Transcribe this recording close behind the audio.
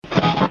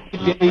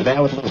You're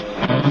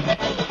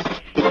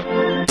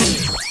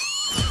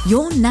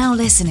now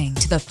listening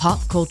to the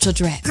Pop Culture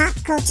Drip. Pop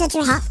Culture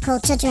Drip. Pop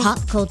Culture Drip.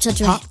 Pop Culture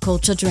Drip. Pop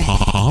Culture Drip.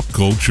 Pop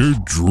Culture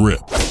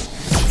Drip.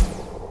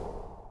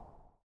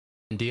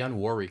 Dionne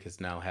Warwick has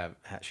now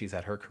she's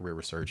had her career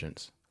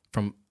resurgence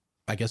from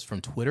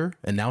Twitter,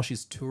 and now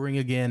she's touring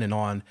again and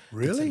on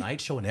the Tonight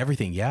Show and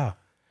everything. Yeah,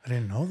 I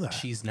didn't know that.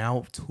 She's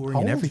now touring How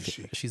and old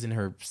everything. is she? She's in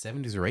her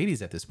 70s or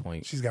 80s at this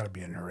point. She's got to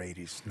be in her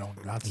 80s. No,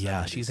 not 70s.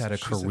 Yeah, she's had a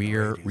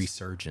career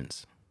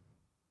resurgence.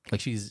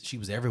 Like she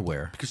was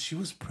everywhere because she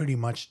was pretty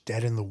much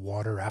dead in the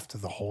water after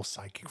the whole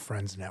Psychic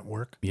Friends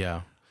network.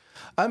 Yeah.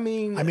 I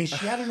mean,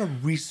 she had a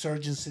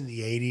resurgence in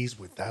the 80s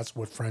with That's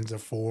What Friends Are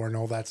For and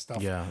all that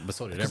stuff. Yeah, but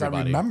so did because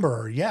everybody. I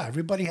remember,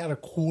 everybody had a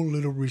cool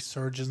little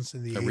resurgence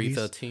in the 80s.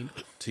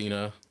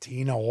 Aretha,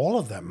 Tina, all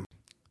of them.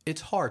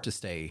 It's hard to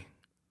stay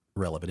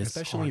relevant,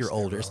 especially when you're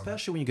older,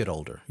 especially when you get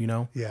older, you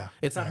know? Yeah.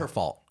 It's not her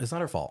fault. It's not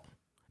her fault.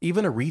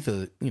 Even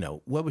Aretha,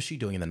 what was she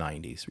doing in the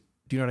 90s?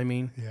 Do you know what I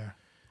mean? Yeah.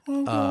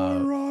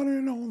 I'm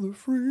riding on the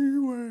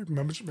freeway.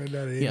 Remember she made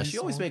that 80s Yeah, she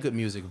always made good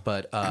music,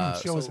 but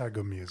she always had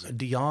good music.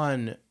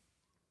 Dionne,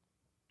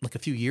 like a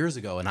few years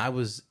ago, I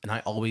was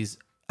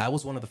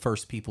one of the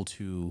first people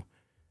to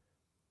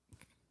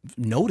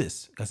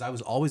notice, because I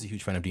was always a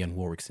huge fan of Dionne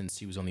Warwick since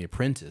she was on The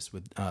Apprentice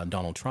with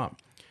Donald Trump.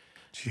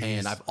 Jeez.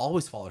 And I've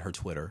always followed her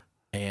Twitter,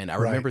 and I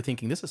remember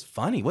thinking, this is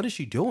funny. What is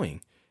she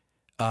doing?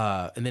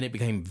 And then it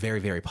became very,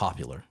 very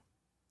popular.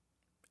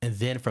 And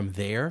then from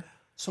there,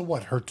 so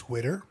what? Her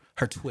Twitter.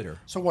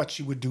 So what?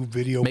 She would do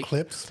video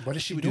clips. What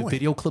is she doing? She would do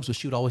video clips, but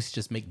she would always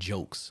just make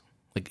jokes.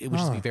 Like it would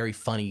just be very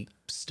funny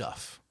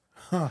stuff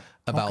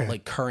about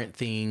like current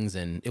things,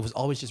 and it was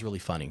always just really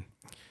funny.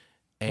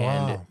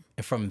 And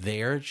from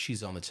there,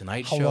 she's on the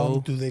Tonight Show. How long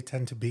do they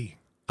tend to be?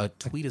 A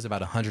tweet is about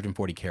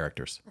 140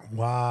 characters.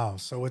 Wow.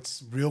 So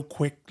it's real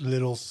quick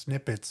little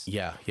snippets.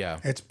 Yeah.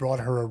 It's brought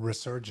her a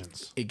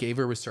resurgence. It gave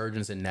her a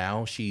resurgence, and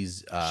now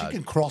she's... she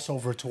can cross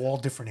over to all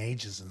different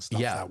ages and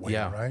stuff that way,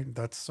 right?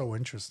 That's so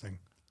interesting.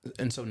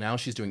 And so now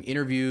she's doing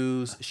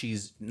interviews.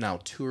 She's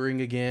now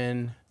touring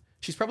again.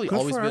 She's probably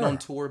always been on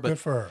tour, but... Good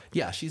for her.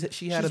 Yeah, she's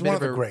one a bit of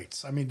the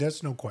greats. I mean,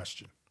 there's no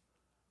question.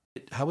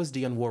 How is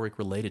Dionne Warwick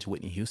related to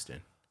Whitney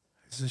Houston?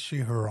 Isn't she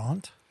her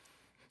aunt?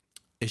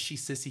 Is she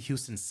Sissy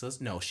Houston's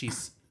sister? No,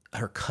 she's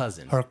her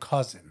cousin. Her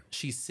cousin.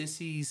 She's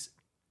Sissy's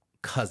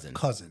cousin.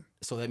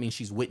 So that means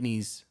she's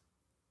Whitney's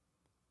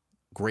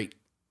great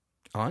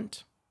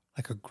aunt?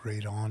 Like a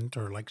great aunt,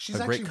 or like she's a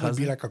actually great cousin? would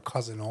be like a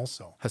cousin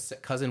also. Her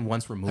cousin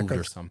once removed like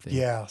or something.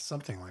 Yeah,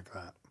 something like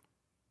that.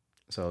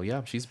 So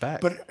yeah, she's back.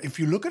 But if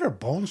you look at her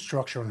bone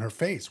structure on her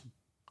face,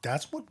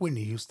 that's what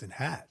Whitney Houston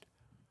had.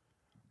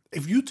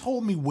 If you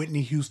told me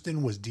Whitney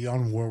Houston was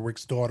Dionne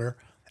Warwick's daughter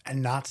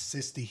and not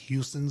Sissy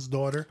Houston's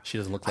daughter, she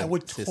doesn't look like I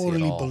would Sissy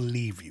totally at all.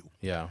 believe you.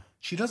 Yeah.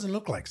 She doesn't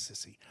look like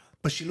Sissy,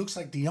 but she looks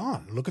like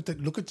Dionne. Look at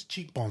the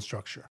cheekbone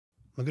structure.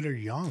 Look at her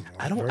young.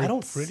 I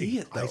don't see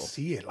it though. I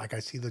see it. Like I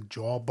see the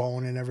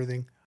jawbone and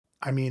everything.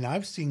 I mean,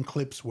 I've seen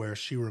clips where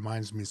she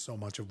reminds me so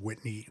much of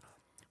Whitney,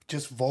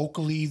 just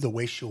vocally, the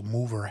way she'll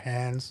move her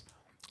hands.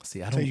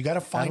 See, so you got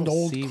to find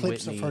old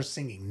clips Whitney. of her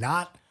singing,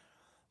 not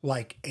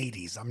like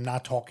 80s.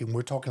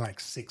 We're talking like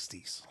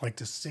 60s, like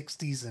the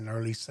 60s and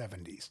early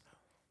 70s.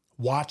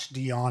 Watch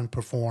Dionne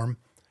perform,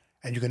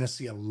 and you're going to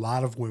see a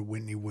lot of where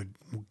Whitney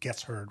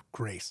gets her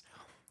grace.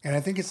 And I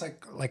think it's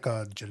like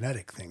a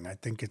genetic thing. I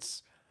think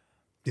it's,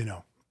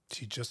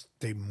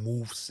 they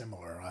move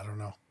similar. I don't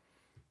know.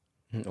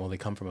 Well, they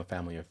come from a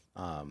family of...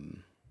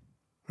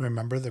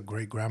 Remember the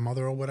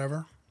great-grandmother or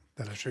whatever?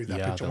 That I showed you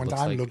that picture one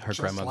time? Like, her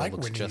grandmother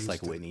looks just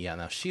like Whitney. Yeah,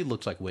 now she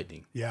looks like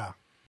Whitney. Yeah.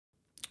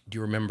 Do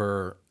you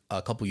remember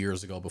a couple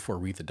years ago, before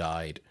Aretha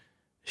died,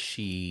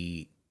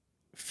 she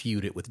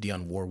feuded with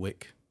Dionne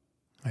Warwick?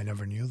 I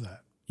never knew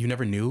that. You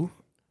never knew?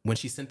 When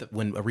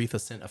Aretha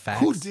sent a fax?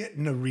 Who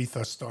didn't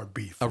Aretha start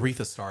beef?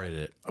 Aretha started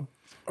it.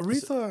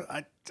 Aretha,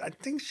 I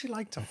think she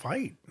liked to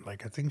fight.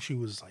 Like, I think she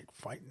was like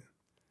fighting.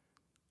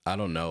 I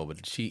don't know,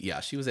 but she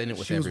was in it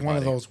with everybody. She was one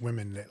of those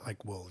women that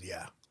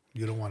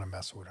you don't want to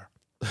mess with her.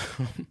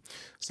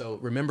 So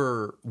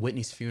remember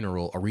Whitney's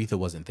funeral, Aretha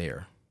wasn't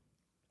there,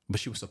 but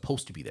she was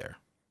supposed to be there.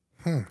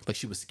 Like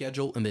she was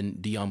scheduled, and then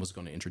Dionne was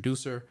going to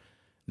introduce her.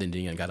 Then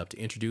Dionne got up to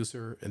introduce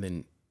her, and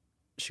then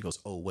she goes,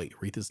 "Oh wait,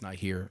 Aretha's not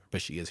here,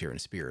 but she is here in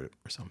spirit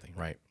or something,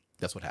 right?"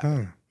 That's what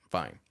happened.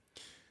 Fine.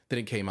 Then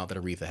it came out that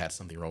Aretha had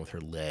something wrong with her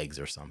legs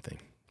or something,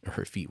 or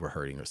her feet were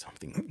hurting or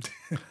something.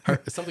 Her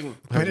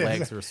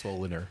legs were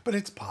swollen. But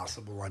it's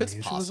possible. I mean,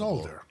 she was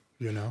older,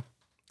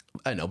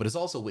 I know, but it's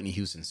also Whitney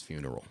Houston's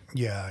funeral.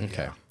 Yeah.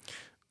 Okay. Yeah.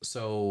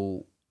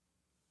 So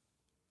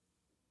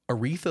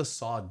Aretha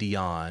saw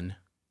Dionne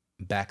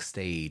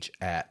backstage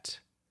at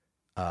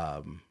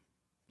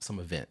some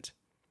event.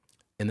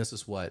 And this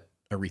is what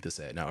Aretha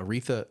said. Now,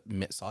 Aretha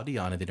saw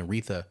Dionne, and then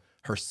Aretha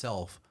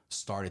herself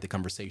started the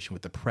conversation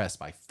with the press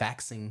by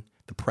faxing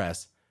the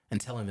press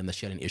and telling them that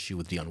she had an issue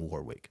with Dionne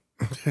Warwick.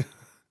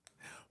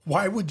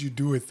 Why would you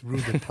do it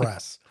through the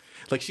press?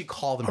 Like she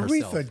called them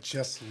herself. Aretha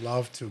just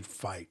loved to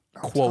fight.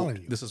 I'm Quote, telling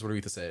you. this is what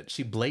Aretha said.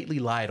 She blatantly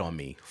lied on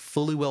me,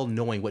 fully well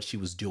knowing what she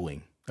was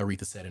doing,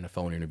 Aretha said in a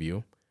phone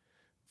interview.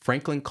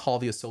 Franklin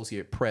called the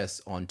Associated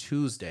Press on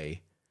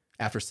Tuesday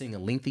after seeing a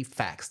lengthy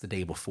fax the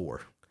day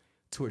before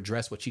to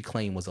address what she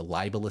claimed was a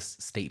libelous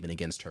statement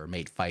against her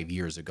made 5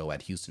 years ago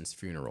at Houston's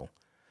funeral.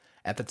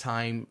 At the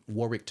time,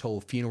 Warwick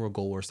told funeral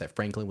goers that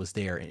Franklin was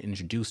there and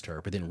introduced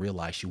her, but then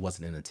realized she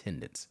wasn't in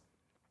attendance,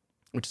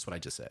 which is what I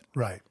just said.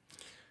 Right.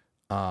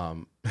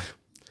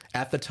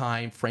 At the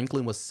time,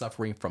 Franklin was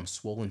suffering from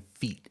swollen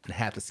feet and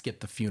had to skip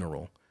the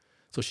funeral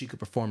so she could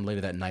perform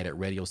later that night at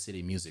Radio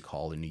City Music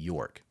Hall in New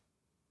York,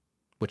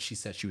 which she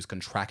said she was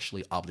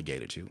contractually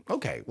obligated to.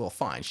 Okay, well,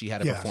 fine. She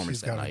had a performance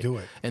she's that gotta night. do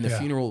it. And the Yeah.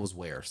 funeral was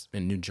where?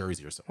 In New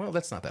Jersey or something. Well,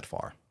 that's not that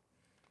far.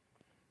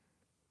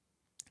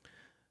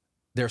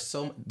 This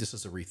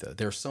is Aretha.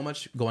 There's so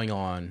much going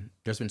on.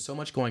 There's been so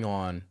much going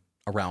on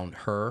around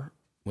her,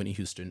 Whitney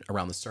Houston,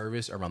 around the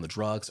service, around the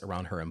drugs,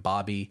 around her and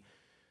Bobby.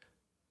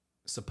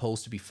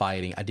 Supposed to be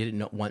fighting. I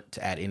didn't want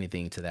to add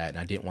anything to that, and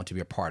I didn't want to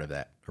be a part of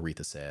that,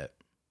 Aretha said.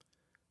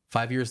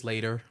 5 years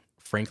later,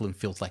 Franklin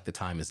feels like the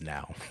time is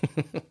now.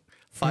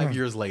 5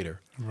 years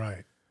later.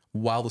 Right.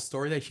 While the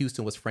story that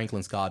Houston was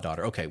Franklin's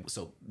goddaughter. Okay,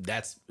 so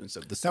the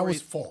story. That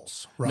was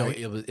false, right?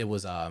 No,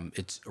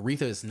 it's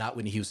Aretha is not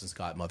Whitney Houston's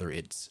godmother.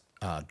 It's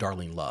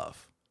Darlene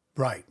Love.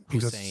 Right.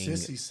 Who's Because saying-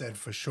 Sissy said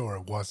for sure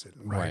it wasn't,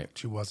 right? Right.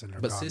 She wasn't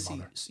her But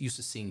godmother. Sissy used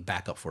to sing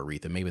backup for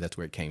Aretha. Maybe that's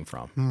where it came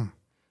from.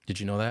 Did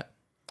you know that?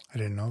 I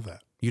didn't know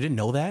that. You didn't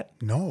know that?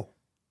 No.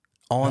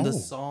 On the No.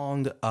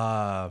 song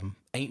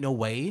Ain't No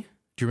Way.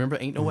 Do you remember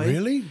Ain't No Way?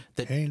 Really?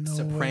 The Ain't No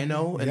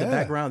soprano Way. in the Yeah.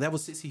 background. That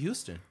was Sissy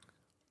Houston.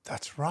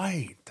 That's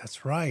right.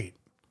 That's right.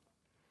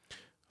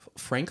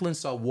 Franklin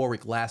saw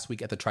Warwick last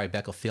week at the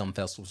Tribeca Film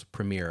Festival's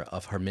premiere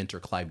of her mentor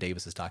Clive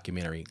Davis's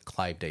documentary,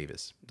 Clive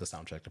Davis, The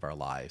Soundtrack of Our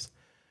Lives.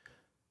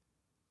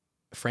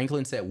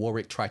 Franklin said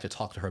Warwick tried to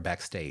talk to her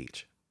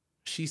backstage.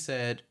 She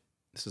said,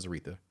 this is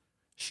Aretha,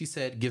 she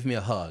said, "Give me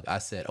a hug." I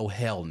said, "Oh,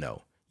 hell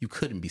no. You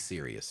couldn't be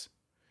serious."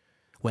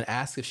 When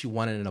asked if she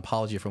wanted an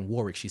apology from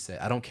Warwick, she said,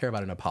 "I don't care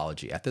about an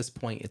apology. At this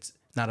point, it's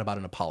not about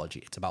an apology.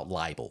 It's about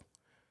libel."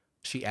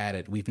 She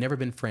added, "We've never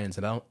been friends,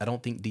 and I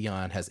don't think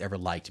Dion has ever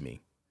liked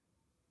me."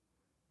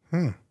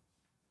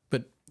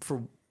 But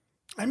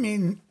I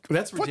mean,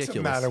 that's what's ridiculous.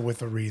 the matter with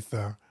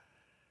Aretha?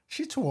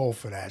 She's too old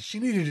for that. She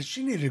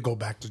needed to go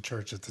back to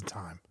church at the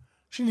time.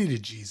 She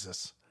needed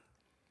Jesus.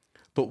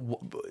 But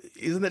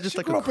isn't that just She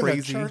like grew a up in a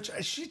crazy? church.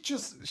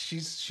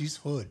 She's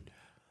hood.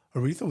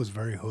 Aretha was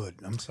very hood.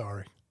 I'm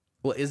sorry.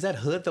 Well, is that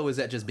hood though? Or is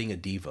that just being a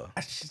diva?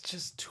 She's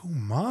just too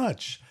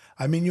much.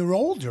 I mean, you're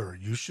older.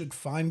 You should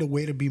find a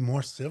way to be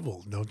more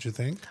civil, don't you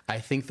think? I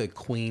think the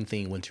queen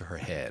thing went to her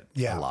head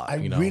Yeah, a lot. I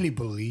you know? really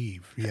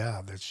believe,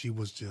 that she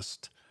was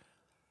just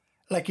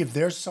like, if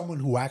there's someone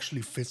who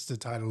actually fits the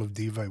title of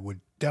diva, it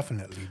would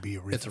definitely be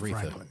Aretha, It's Aretha.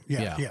 Franklin.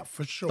 Yeah. Yeah,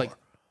 for sure. Like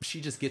she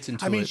just gets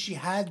into I mean, it. she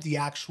had the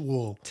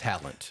actual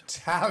Talent.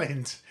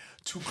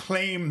 to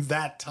claim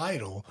that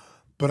title,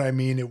 but I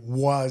mean,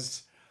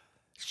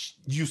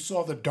 you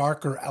saw the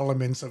darker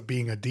elements of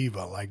being a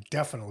diva, like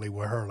definitely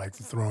with her, like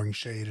the throwing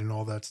shade and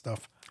all that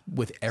stuff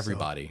With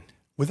everybody.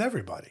 with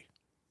everybody.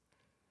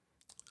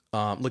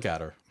 Look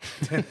at her.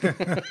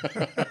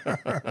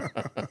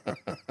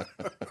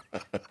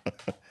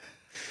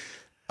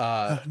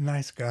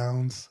 Nice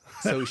gowns.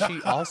 So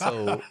she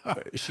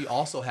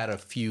also had a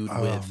feud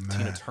with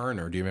Tina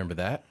Turner. Do you remember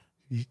that?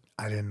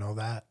 I didn't know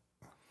that.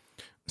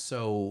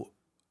 So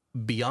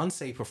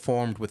Beyonce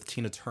performed with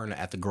Tina Turner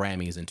at the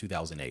Grammys in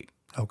 2008.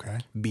 Okay.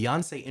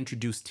 Beyonce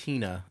introduced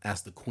Tina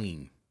as the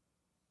queen.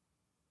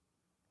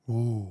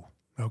 Ooh.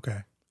 Okay.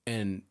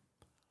 And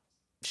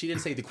she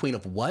didn't say the queen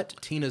of what?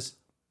 Tina's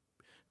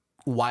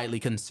widely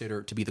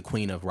considered to be the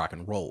queen of rock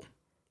and roll,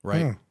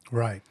 right?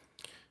 Right.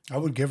 I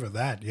would give her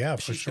that. Yeah,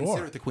 for She's sure.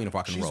 considered the queen of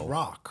rock and She's roll.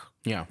 rock.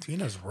 Yeah.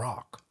 Tina's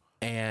rock.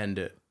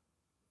 And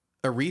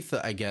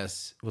Aretha, I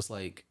guess, was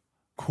like,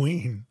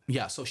 Queen.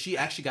 yeah. So she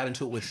actually got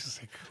into it with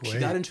like, she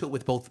got into it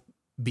with both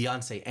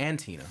Beyonce and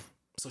Tina.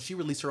 So she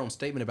released her own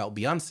statement about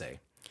Beyonce.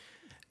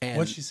 And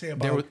What'd she say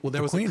about there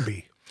the was Queen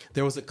Bee?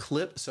 There was a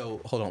clip. So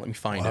hold on, let me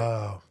find it.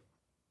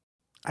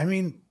 I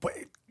mean, but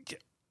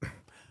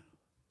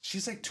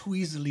she's like too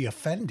easily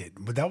offended.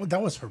 But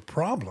that was her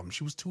problem.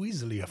 She was too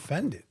easily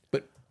offended.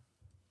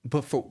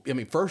 But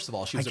first of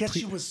all, she I was guess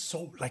she was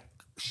so like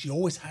she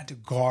always had to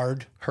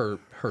guard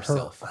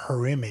herself.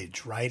 her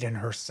image, right, and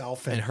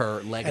herself And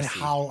her legacy.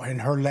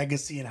 and her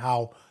legacy and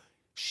how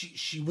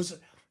she was.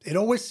 It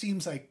always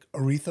seems like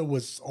Aretha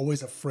was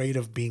always afraid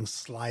of being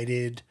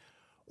slighted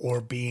or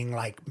being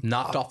like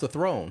knocked off the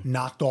throne.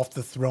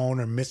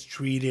 Or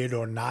mistreated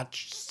or not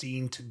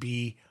seen to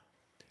be.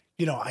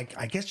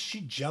 I guess she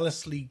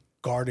jealously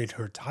guarded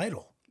her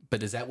title.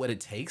 But is that what it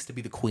takes to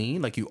be the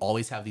queen? Like you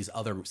always have these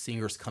other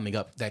singers coming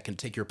up that can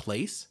take your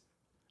place,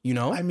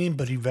 I mean,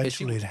 but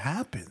eventually it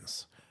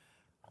happens.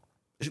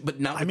 But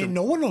now, I mean,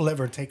 no one will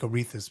ever take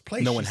Aretha's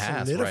place. No She one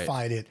has,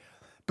 solidified it.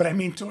 But I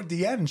mean, toward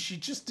the end, she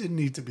just didn't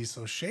need to be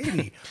so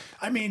shady.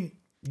 I mean,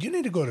 you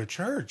need to go to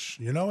church.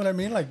 You know what I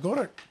mean? Like,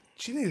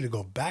 she needed to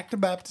go back to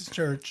Baptist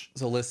church.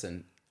 So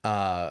listen,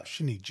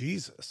 She need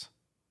Jesus.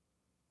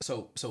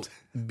 so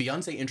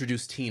Beyonce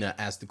introduced Tina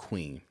as the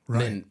queen. Right.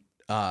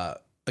 Then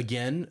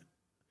again,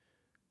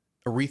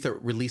 Aretha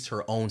released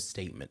her own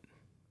statement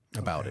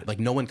about it. Like,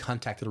 no one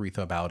contacted Aretha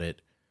about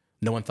it.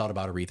 No one thought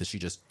about Aretha. She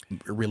just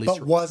released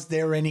But was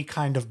there any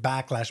kind of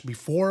backlash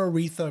before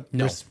Aretha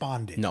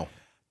responded? No.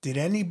 Did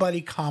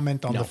anybody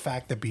comment on No. the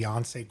fact that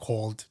Beyonce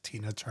called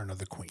Tina Turner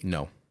the queen?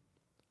 No.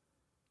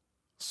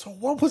 So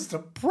what was the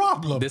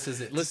problem? This is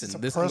it. Listen, This is a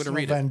this I'm going to personal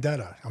read it.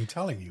 vendetta. I'm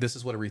telling you. This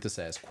is what Aretha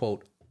says.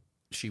 Quote,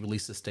 she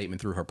released a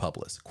statement through her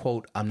publicist.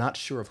 Quote, I'm not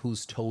sure of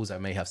whose toes I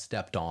may have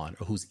stepped on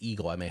or whose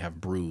ego I may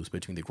have bruised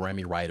between the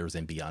Grammy writers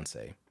and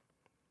Beyonce.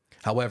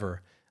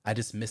 However, I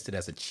dismissed it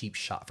as a cheap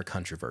shot for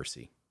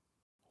controversy.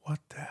 What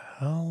the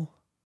hell?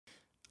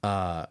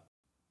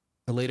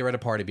 Later at a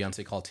party,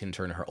 Beyonce called Tina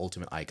Turner her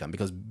ultimate icon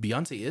because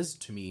Beyonce is,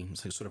 to me,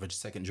 sort of a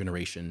second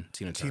generation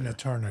Tina Turner. Tina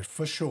Turner,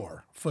 for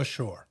sure. For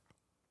sure.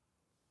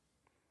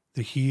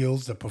 The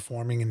heels, the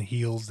performing in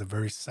heels, the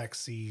very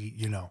sexy,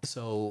 you know.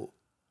 So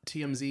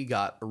TMZ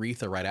got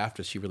Aretha right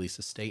after she released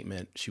a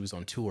statement. She was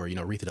on tour. You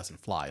know, Aretha doesn't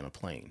fly on a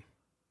plane.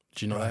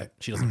 Did you know that?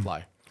 She doesn't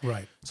fly.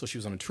 Right. So she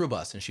was on a tour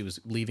bus and she was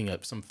leaving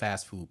some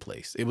fast food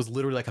place. It was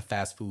literally like a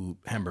fast food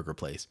hamburger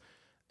place.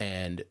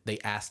 And they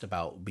asked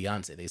about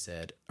Beyonce. They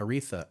said,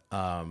 Aretha,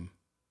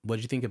 what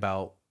did you think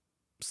about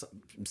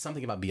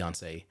something about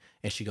Beyonce?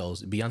 And she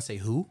goes, Beyonce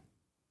who?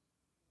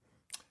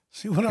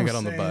 See what I'm got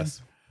saying? on the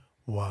bus.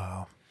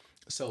 Wow.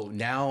 So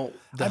now,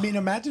 I mean,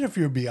 imagine if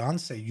you're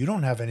Beyonce, you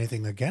don't have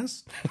anything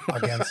against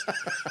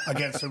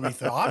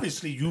Aretha.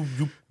 Obviously,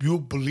 you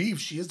believe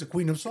she is the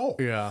queen of soul.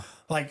 yeah.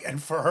 Like,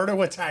 and for her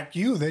to attack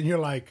you, then you're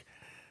like,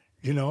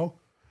 you know,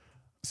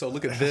 So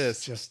look at it's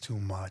this. just too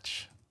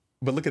much.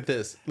 But look at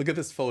this. Look at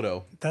this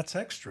photo. That's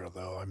extra,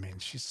 though. I mean,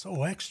 she's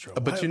so extra.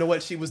 But you know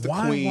what? She was the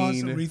why queen.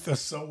 was Aretha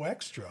so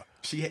extra?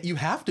 You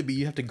have to be.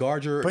 You have to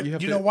guard your. But you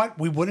you know what?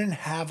 We wouldn't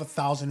have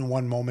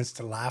 1,001 moments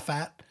to laugh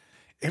at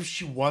if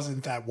she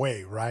wasn't that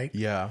way, right?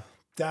 Yeah.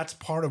 That's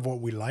part of what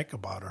we like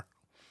about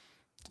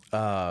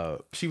her.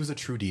 She was a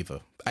true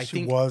diva. I She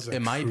think, was a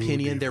in my true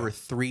opinion, there diva. were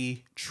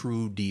 3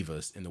 true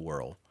divas in the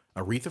world.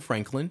 Aretha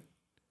Franklin,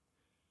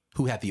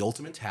 who had the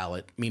ultimate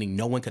talent, meaning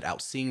no one could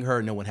out-sing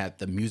her. No one had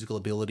the musical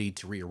ability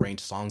to rearrange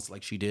songs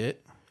like she did.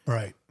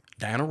 Right.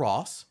 Diana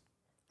Ross,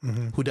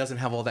 Mm-hmm. who doesn't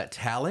have all that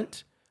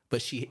talent,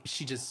 but she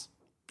just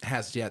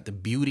has the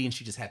beauty and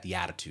she just had the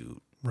attitude.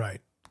 Right.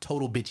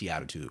 Total bitchy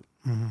attitude.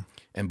 Mm-hmm.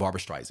 And Barbara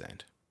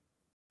Streisand.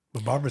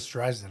 But Barbara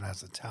Streisand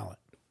has a talent.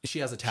 She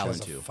has a She talent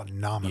has a too.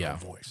 phenomenal Yeah.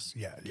 voice.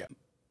 Yeah. Yeah.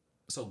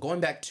 So going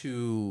back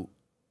to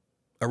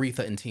Aretha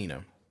and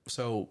Tina.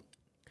 So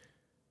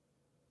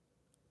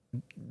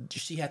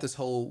she had this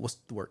whole, what's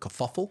the word,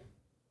 kerfuffle?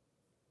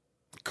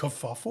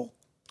 Kerfuffle?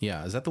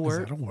 Yeah, is that the Is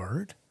word? that a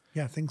word?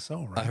 Yeah, I think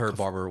so, right? I heard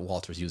Barbara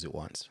Walters use it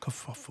once.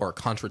 Kerfuffle. Or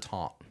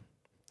contretemps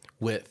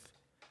with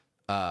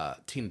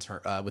Tina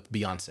Turner, with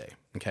Beyonce.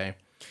 Okay.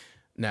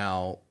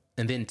 Now,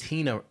 and then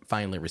Tina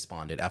finally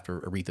responded after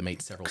Aretha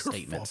made several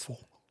statements. Kerfuffle.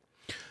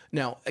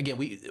 Now, again,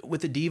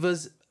 with the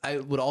divas, I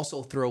would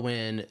also throw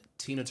in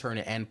Tina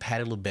Turner and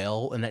Patti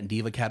LaBelle in that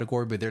diva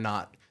category, but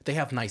they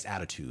have nice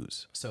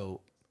attitudes.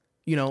 So,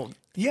 you know,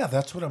 Yeah,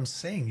 that's what I'm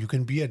saying. You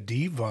can be a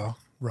diva,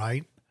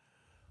 right?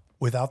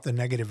 Without the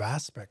negative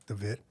aspect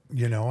of it.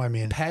 You know, I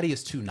mean, Patty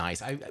is too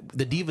nice.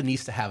 The diva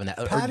needs to have an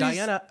attitude. Or Patty's-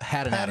 Diana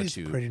had an Patty's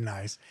attitude. pretty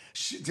nice.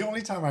 The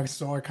only time I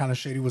saw her kind of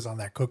shady was on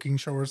that cooking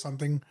show or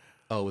something.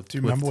 Oh, Do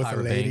you remember with the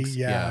Tyra lady? Banks?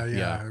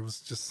 Yeah. It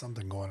was just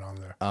something going on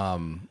there.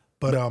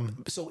 But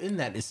So in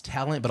that is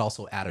talent, but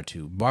also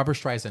attitude. Barbara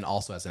Streisand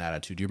also has an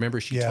attitude. Do you remember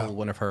she Yeah. told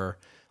one of her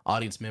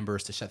audience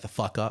members to shut the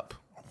fuck up?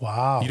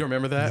 wow. You don't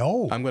remember that?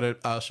 No.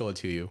 I'll show it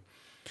to you.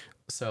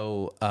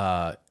 So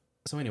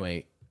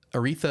anyway,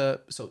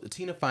 so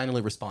Tina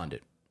finally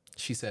responded.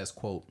 She says,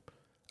 quote,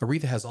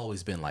 Aretha has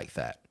always been like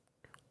that.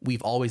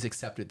 We've always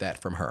accepted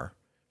that from her.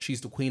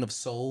 She's the queen of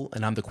soul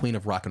and I'm the queen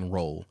of rock and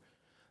roll.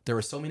 There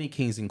were so many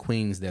kings and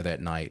queens there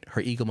that night.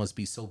 Her ego must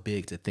be so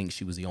big to think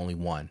she was the only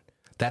one.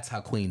 That's how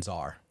queens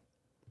are.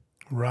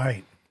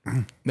 Right.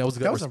 That was a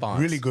good That was response.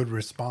 a really good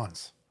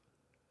response.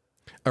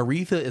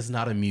 Aretha is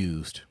not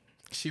amused.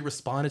 She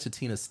responded to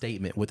Tina's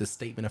statement with a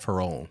statement of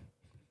her own.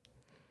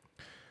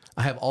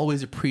 I have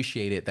always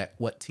appreciated that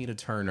what Tina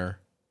Turner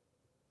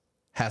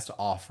has to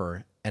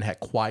offer and had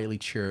quietly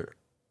cheered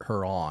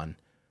her on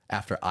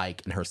after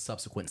Ike and her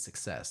subsequent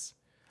success.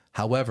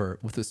 However,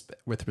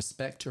 with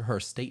respect to her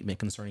statement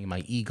concerning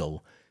my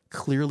ego,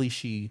 clearly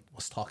she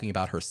was talking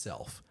about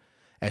herself,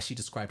 as she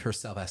described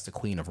herself as the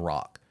queen of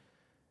rock,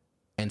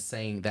 and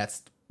saying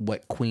that's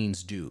what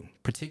queens do,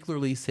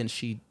 particularly since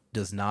she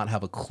does not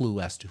have a clue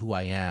as to who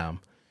I am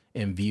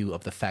in view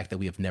of the fact that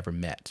we have never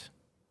met.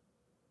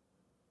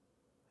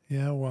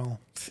 Yeah, well,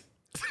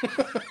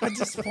 at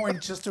this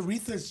point, just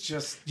Aretha's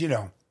just, you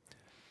know.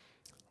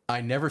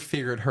 I never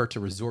figured her to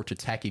resort to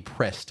tacky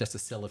press just to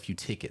sell a few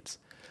tickets.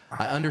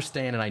 I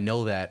understand and I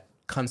know that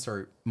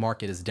concert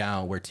market is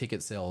down where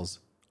ticket sales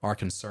are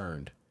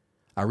concerned.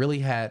 I really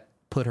had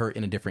put her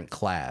in a different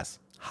class,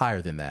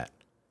 higher than that.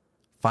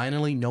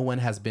 Finally, no one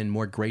has been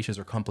more gracious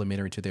or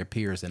complimentary to their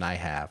peers than I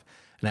have,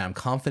 and I'm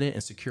confident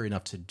and secure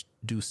enough to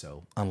do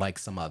so, unlike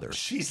some others.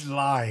 She's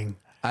lying.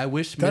 I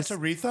wish That's Miss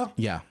Aretha?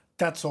 Yeah.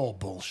 That's all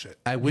bullshit.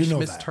 I wish You know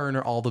Miss that.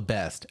 Turner all the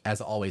best,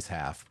 as I always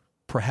have.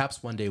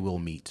 Perhaps one day we'll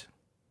meet.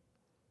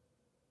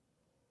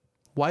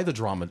 Why the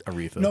drama,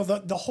 Aretha? No,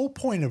 the whole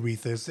point,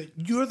 Aretha, is that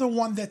you're the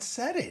one that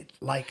said it.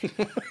 Like,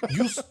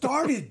 you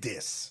started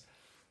this.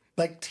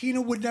 Like,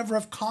 Tina would never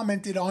have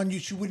commented on you.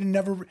 She would have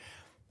never...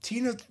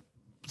 Tina's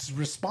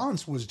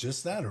response was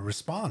just that, a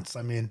response.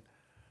 I mean,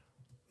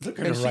 look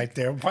at her right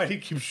there. Why do you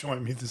keep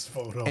showing me this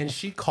photo? And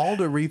she called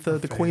Aretha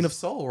the Queen of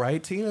Soul,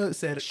 right? Tina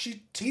said...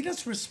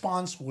 Tina's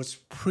response was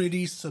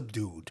pretty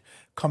subdued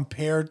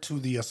compared to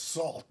the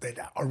assault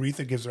that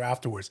Aretha gives her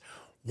afterwards.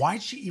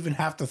 Why'd she even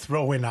have to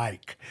throw in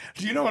Ike?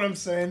 Do you know what I'm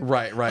saying?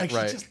 Right. Like, she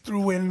just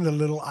threw in the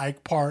little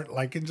Ike part,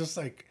 like, and just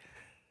like,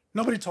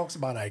 nobody talks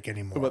about Ike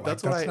anymore. But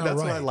that's like,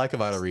 what I like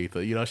about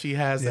Aretha. You know, she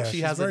has a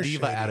very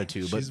diva shady.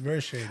 attitude. She's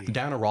very shady.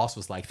 Diana Ross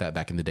was like that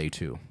back in the day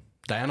too.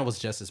 Diana was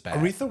just as bad.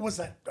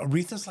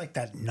 Aretha's like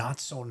that not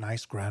so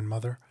nice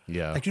grandmother.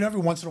 Yeah. Like, you know, every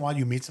once in a while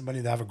you meet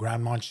somebody that have a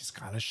grandma and she's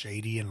kind of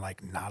shady and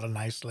like not a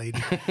nice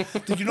lady.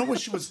 Did you know when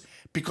she was,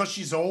 because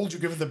she's old, you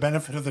give her the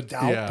benefit of the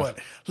doubt, Yeah. but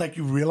like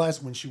you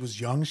realize when she was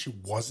young, she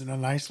wasn't a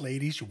nice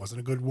lady. She wasn't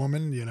a good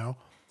woman, you know?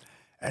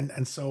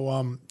 And so,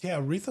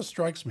 Aretha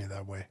strikes me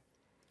that way.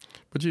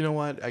 But you know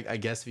what? I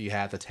guess if you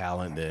had the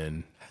talent,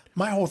 then...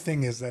 My whole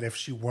thing is that if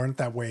she weren't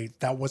that way,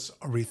 that was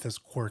Aretha's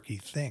quirky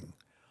thing.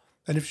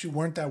 And if she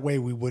weren't that way,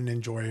 we wouldn't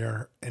enjoy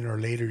her in her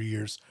later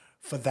years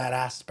for that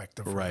aspect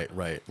of her.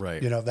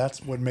 Right. You know,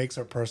 that's what makes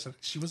her person.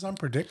 She was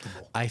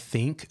unpredictable. I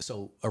think,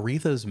 so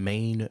Aretha's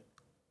main,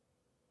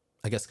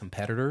 I guess,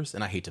 competitors,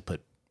 and I hate to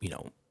put,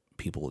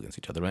 people against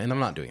each other, and I'm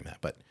not doing that,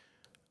 but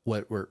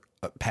what were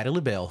Patti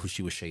LaBelle, who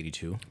she was shady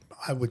to,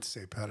 I would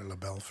say Patti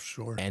LaBelle for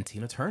sure. and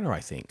Tina Turner,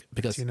 I think,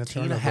 because Tina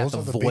Tina Turner, had those the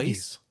are the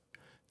voice.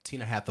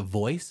 Tina had the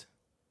voice,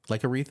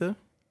 like Aretha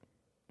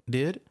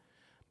did,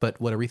 but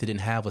what Aretha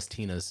didn't have was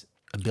Tina's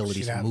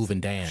ability to move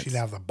and dance. She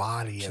didn't have the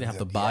body. She didn't have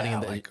the body,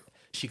 and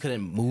she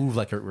couldn't move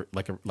like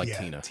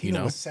Tina.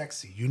 Tina was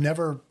sexy.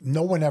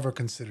 No one ever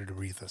considered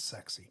Aretha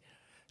sexy.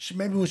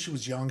 Maybe when she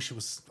was young, she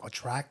was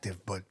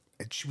attractive, but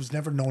she was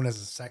never known as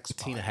a sex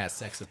pot. Tina had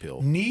sex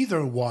appeal.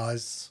 Neither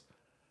was,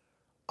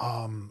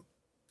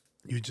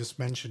 you just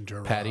mentioned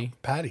her. Patti?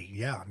 Patti,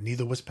 yeah.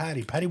 Neither was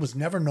Patti. Patti was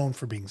never known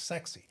for being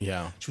sexy.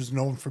 Yeah. She was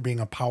known for being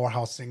a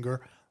powerhouse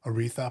singer.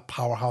 Aretha,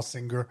 powerhouse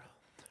singer.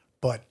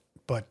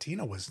 But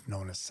Tina was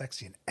known as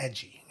sexy and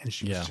edgy. And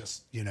she was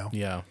just,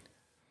 Yeah.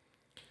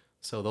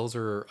 So those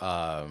are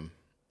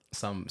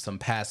some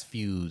past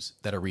feuds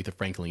that Aretha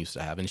Franklin used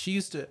to have. And she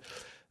used to...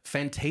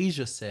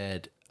 Fantasia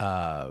said...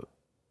 here,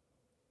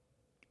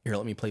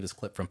 let me play this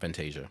clip from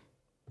Fantasia.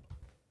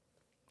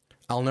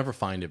 I'll never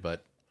find it,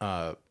 but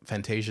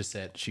Fantasia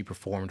said she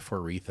performed for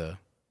Aretha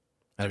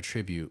at a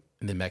tribute.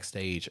 And then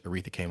backstage,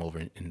 Aretha came over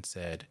and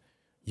said,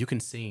 "You can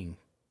sing,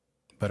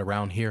 but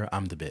around here,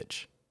 I'm the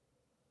bitch."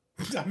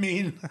 I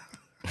mean,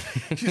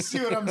 you see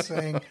what I'm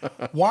saying?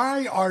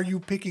 Why are you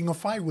picking a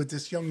fight with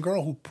this young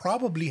girl who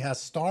probably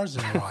has stars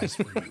in her eyes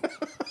for you?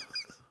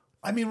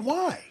 I mean,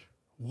 why?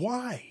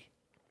 Why?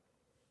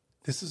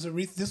 This is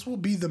Aretha. This will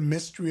be the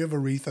mystery of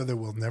Aretha that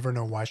we'll never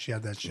know why she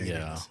had that shadiness.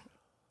 Yeah.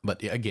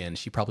 But again,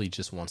 she probably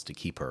just wants to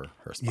keep her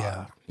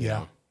spot.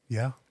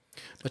 Yeah.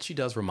 But she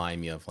does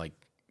remind me of like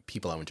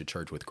people I went to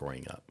church with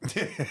growing up.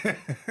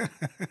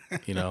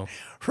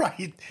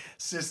 Right.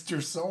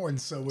 Sister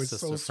so-and-so is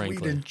Sister so Franklin.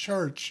 sweet in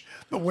church.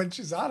 But when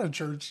she's out of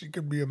church, she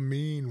could be a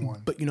mean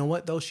one. But you know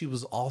what, though? She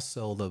was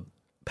also the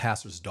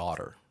pastor's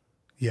daughter.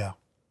 Yeah.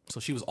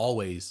 So she was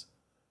always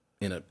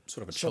in a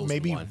sort of a chosen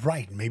maybe, one.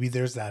 right. Maybe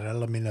there's that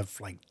element of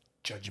like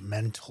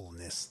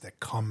judgmentalness that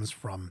comes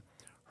from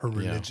her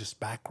religious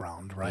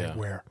background, right? Yeah.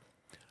 Where,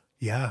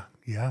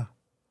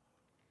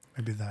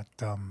 maybe that,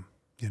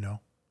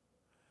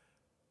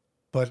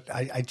 But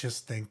I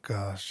just think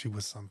she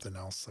was something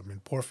else. I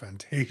mean, poor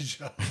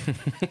Fantasia.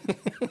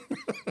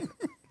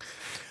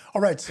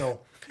 All right,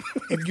 so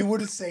if you were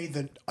to say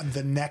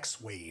the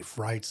next wave,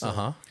 right?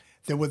 So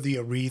there were the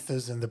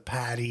Arethas and the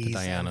Patties, The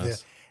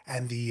Dianas.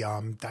 and the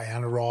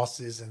Diana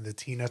Rosses and the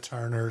Tina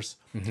Turners,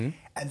 and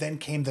then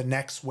came the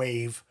next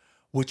wave,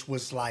 which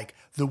was like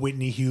the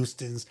Whitney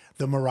Houstons,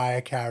 the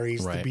Mariah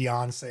Careys, Right. the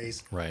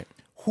Beyoncés. Right.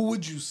 Who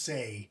would you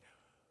say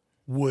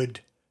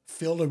would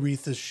fill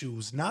Aretha's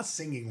shoes, not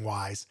singing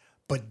wise,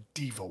 but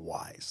diva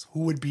wise?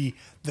 Who would be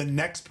the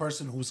next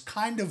person who's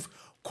kind of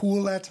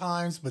cool at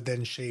times, but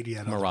then shady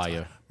at other Mariah.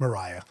 times?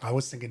 Mariah. I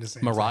was thinking the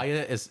same thing.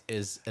 Mariah is,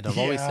 and I've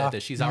always said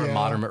that she's our Yeah.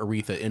 modern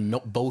Aretha in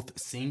both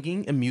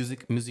singing and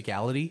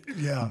musicality,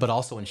 but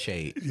also in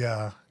shade.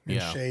 Yeah. In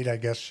Yeah. shade, I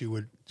guess she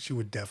would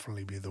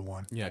definitely be the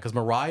one. Yeah, because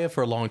Mariah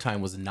for a long time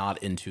was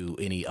not into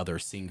any other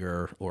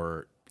singer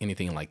or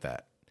anything like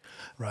that.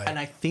 Right. And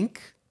I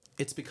think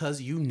it's because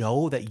you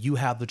know that you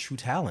have the true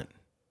talent.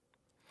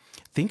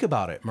 Think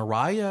about it.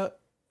 Mariah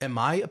in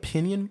my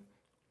opinion,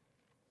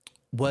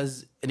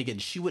 was, and again,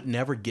 she would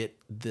never get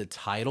the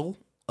title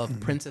of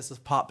Princess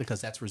of Pop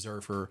because that's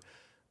reserved for,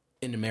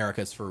 in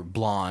America, it's for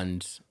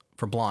blonde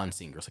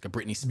singers like a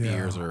Britney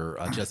Spears or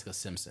Jessica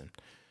Simpson.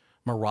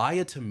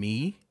 Mariah, to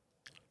me,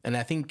 and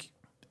I think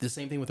the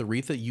same thing with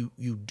Aretha,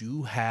 you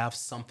do have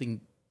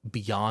something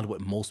beyond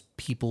what most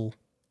people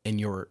in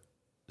your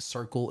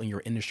circle, in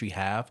your industry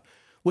have,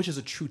 which is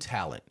a true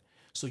talent.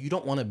 So you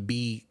don't want to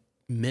be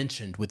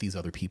mentioned with these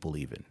other people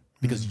even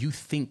because you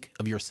think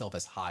of yourself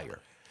as higher.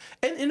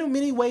 And in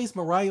many ways,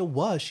 Mariah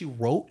was. She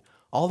wrote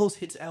all those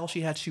hits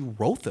she had. She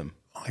wrote them.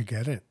 I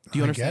get it. Do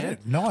you understand? Get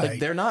it. No, like,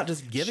 they're not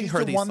just giving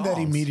her these songs. She's the one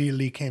that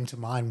immediately came to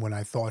mind when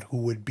I thought who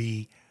would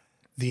be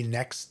the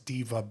next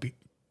diva.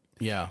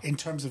 Yeah. In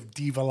terms of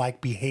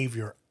diva-like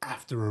behavior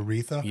after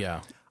Aretha.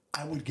 Yeah.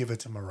 I would give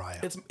it to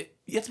Mariah.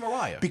 It's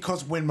Mariah.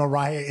 Because when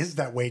Mariah is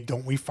that way,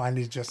 don't we find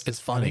it just it's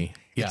funny?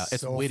 Yeah,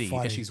 it's so witty.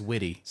 funny. And she's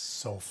witty.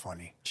 So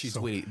funny. She's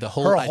so, witty. her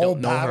whole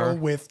battle her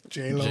with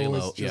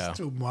J-Lo is just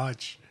too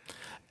much.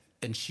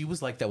 And she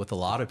was like that with a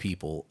lot of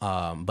people.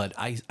 But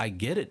I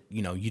get it.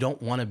 You know, you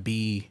don't want to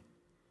be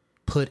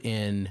put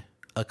in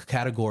a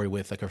category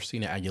with like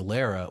Christina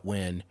Aguilera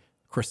when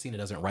Christina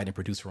doesn't write and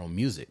produce her own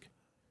music.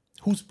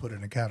 Who's put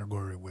in a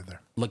category with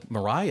her? Like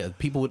Mariah.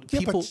 People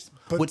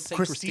would say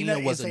Christina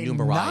was a new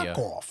Mariah.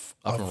 Knockoff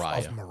of Mariah.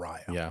 Of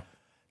Mariah. Yeah.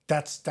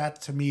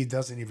 That to me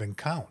doesn't even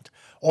count.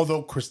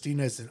 Although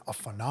Christina is a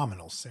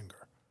phenomenal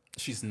singer.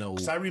 She's no.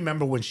 Because I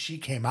remember when she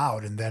came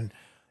out and then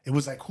it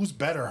was like, who's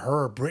better,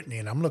 her or Britney?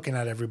 And I'm looking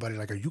at everybody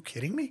like, are you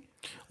kidding me?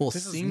 Well,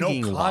 this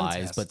singing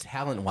wise, but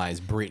talent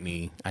wise,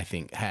 Britney, I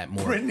think, had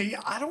more. Britney,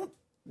 I don't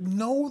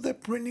know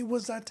that Britney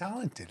was that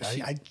talented.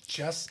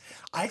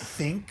 I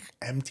think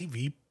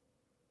MTV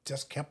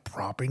just kept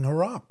propping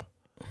her up.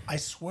 I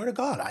swear to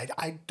God,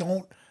 I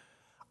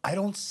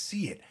don't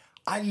see it.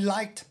 I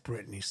liked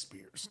Britney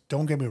Spears.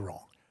 Don't get me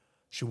wrong.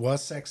 She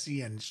was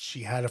sexy and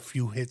she had a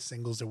few hit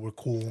singles that were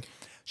cool.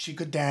 She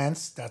could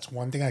dance. That's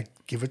one thing I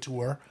give it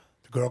to her.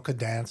 The girl could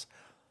dance.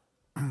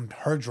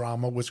 Her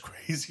drama was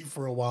crazy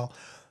for a while,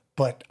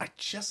 but I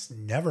just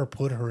never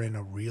put her in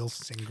a real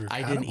singer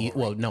category.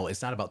 Well, no,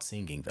 it's not about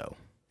singing though.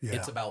 Yeah.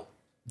 It's about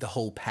the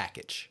whole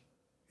package.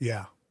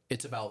 Yeah.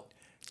 It's about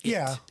it.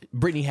 Yeah.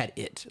 Britney had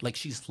it. Like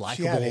she's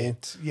likable. She had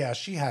it. Yeah,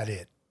 she had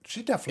it.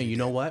 She definitely. And you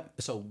know what?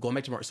 So going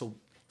back to Mar, so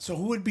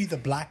who would be the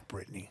black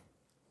Britney?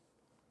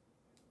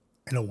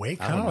 In a way,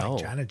 kind of like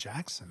Janet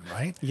Jackson,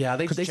 right? Yeah,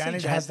 they say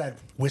Janet has that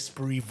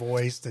whispery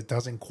voice that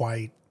doesn't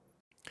quite.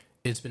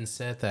 It's been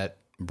said that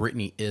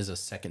Britney is a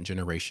second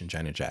generation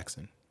Janet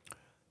Jackson.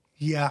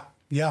 Yeah,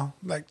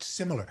 like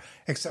similar,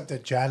 except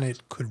that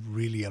Janet could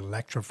really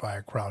electrify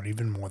a crowd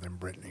even more than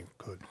Britney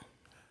could.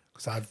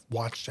 Because I've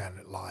watched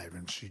Janet live,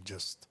 and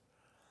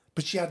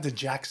but she had the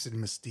Jackson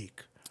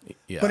mystique.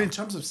 Yeah. But in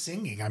terms of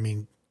singing, I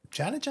mean,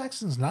 Janet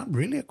Jackson's not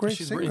really a great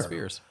singer. Britney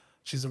Spears.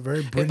 She's a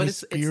very Britney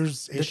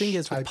Spears. The thing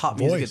is, with pop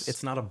music,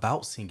 it's not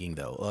about singing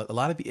though. A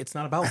lot of it's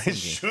not about singing.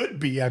 It should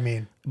be. I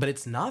mean, but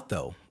it's not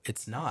though.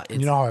 It's not. You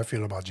know how I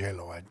feel about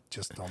J-Lo. I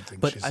just don't think.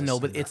 But she's I know,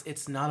 but singer.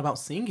 it's not about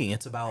singing.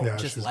 It's about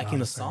just liking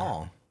the singer.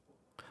 song.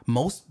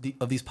 Most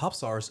of these pop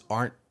stars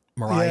aren't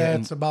Mariah. Yeah,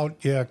 it's about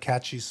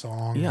catchy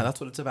song. Yeah,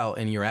 that's what it's about,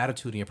 and your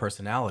attitude and your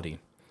personality.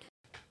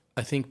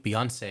 I think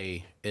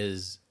Beyonce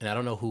is, and I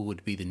don't know who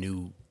would be the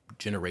new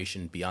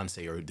generation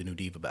Beyonce or the new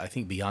diva, but I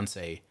think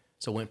Beyonce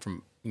went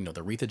from the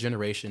Aretha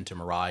generation to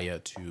Mariah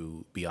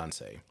to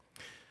Beyonce.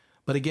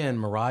 But again,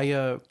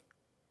 Mariah,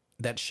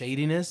 that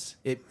shadiness,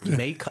 it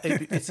may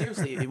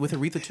seriously with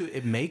Aretha too,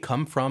 it may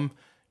come from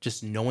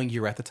just knowing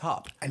you're at the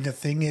top. And the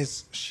thing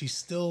is, she's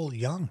still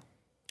young.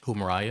 Who,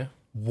 Mariah?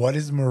 What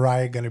is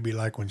Mariah going to be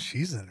like when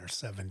she's in her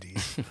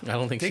 70s? I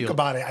don't think Think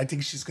about it. I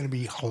think she's going to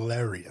be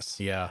hilarious.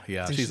 Yeah.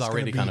 She's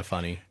already kind of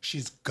funny.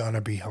 She's going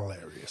to be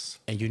hilarious.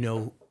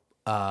 And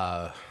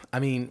I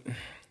mean,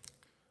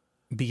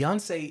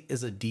 Beyonce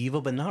is a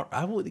diva, but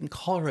I wouldn't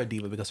call her a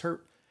diva because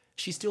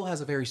she still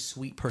has a very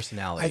sweet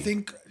personality. I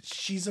think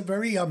she's a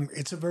very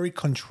it's a very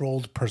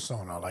controlled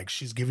persona. Like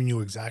she's giving you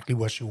exactly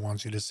what she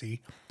wants you to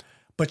see,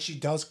 but she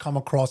does come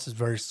across as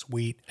very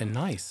sweet and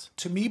nice.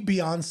 To me,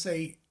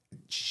 Beyonce,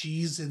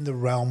 she's in the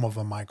realm of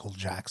a Michael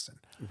Jackson.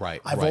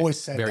 Right. I've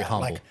always said very that.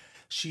 humble. Like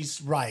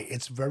she's right.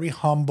 It's very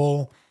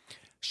humble.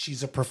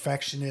 She's a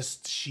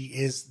perfectionist. She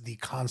is the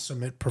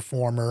consummate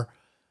performer,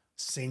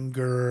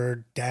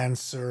 singer,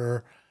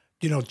 dancer.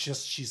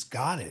 She's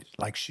got it.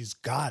 Like she's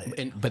got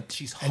it. But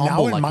she's humble. And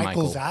now in like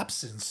Michael's Michael.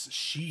 absence,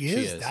 she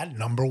is that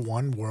number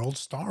one world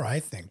star,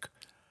 I think.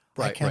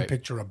 I can't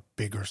picture a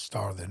bigger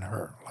star than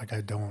her. Like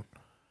I don't.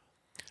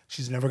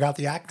 She's never got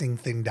the acting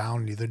thing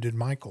down. Neither did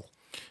Michael.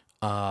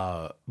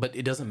 But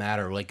it doesn't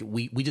matter. Like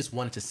we just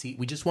want to see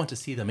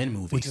them in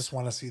movies. We just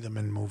want to see them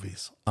in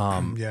movies.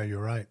 Yeah,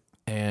 you're right.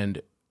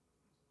 And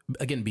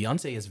again,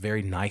 Beyonce is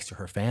very nice to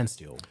her fans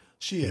still.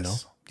 She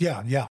is.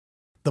 Yeah.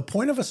 The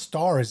point of a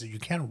star is that you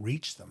can't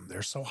reach them.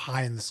 They're so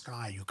high in the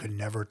sky, you can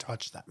never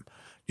touch them.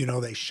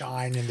 they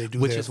shine and they do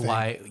Which their is thing.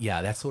 why,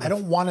 that's what I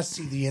don't want to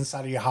see the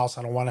inside of your house.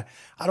 I don't want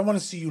to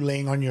see you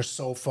laying on your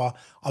sofa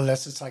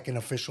unless it's like an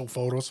official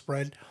photo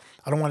spread.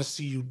 I don't want to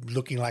see you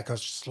looking like a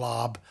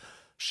slob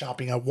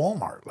shopping at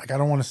Walmart. Like, I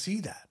don't want to see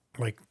that.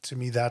 Like, to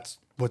me, that's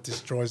what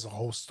destroys the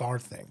whole star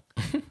thing.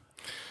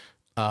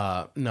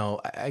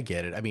 No, I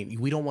get it. I mean,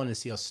 we don't want to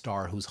see a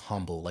star who's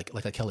humble, like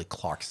a Kelly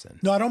Clarkson.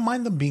 No, I don't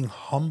mind them being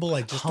humble.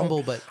 I just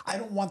but I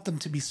don't want them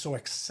to be so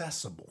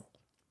accessible.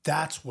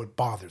 That's what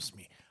bothers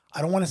me.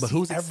 I don't want to see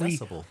who's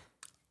accessible?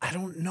 I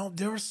don't know.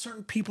 There are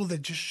certain people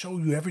that just show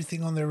you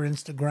everything on their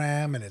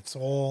Instagram, and it's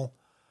all,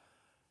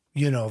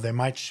 they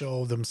might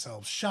show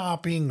themselves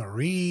shopping or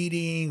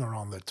eating or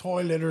on the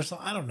toilet or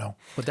something. I don't know.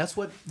 But that's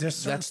what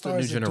There's that's certain the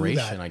new stars that do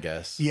generation, that. I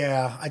guess.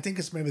 Yeah, I think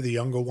it's maybe the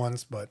younger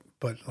ones, but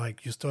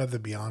like you still have the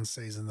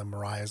Beyoncés and the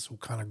Mariahs who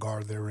kind of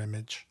guard their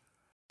image.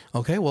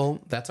 Okay, well,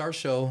 that's our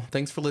show.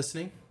 Thanks for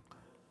listening.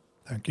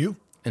 Thank you.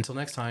 Until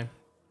next time.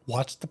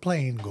 Watch the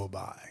plane go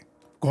by.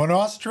 Going to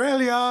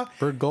Australia.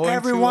 We're going to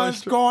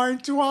Everyone's going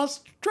to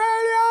Australia.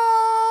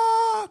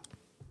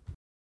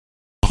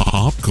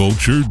 Pop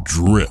culture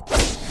drip.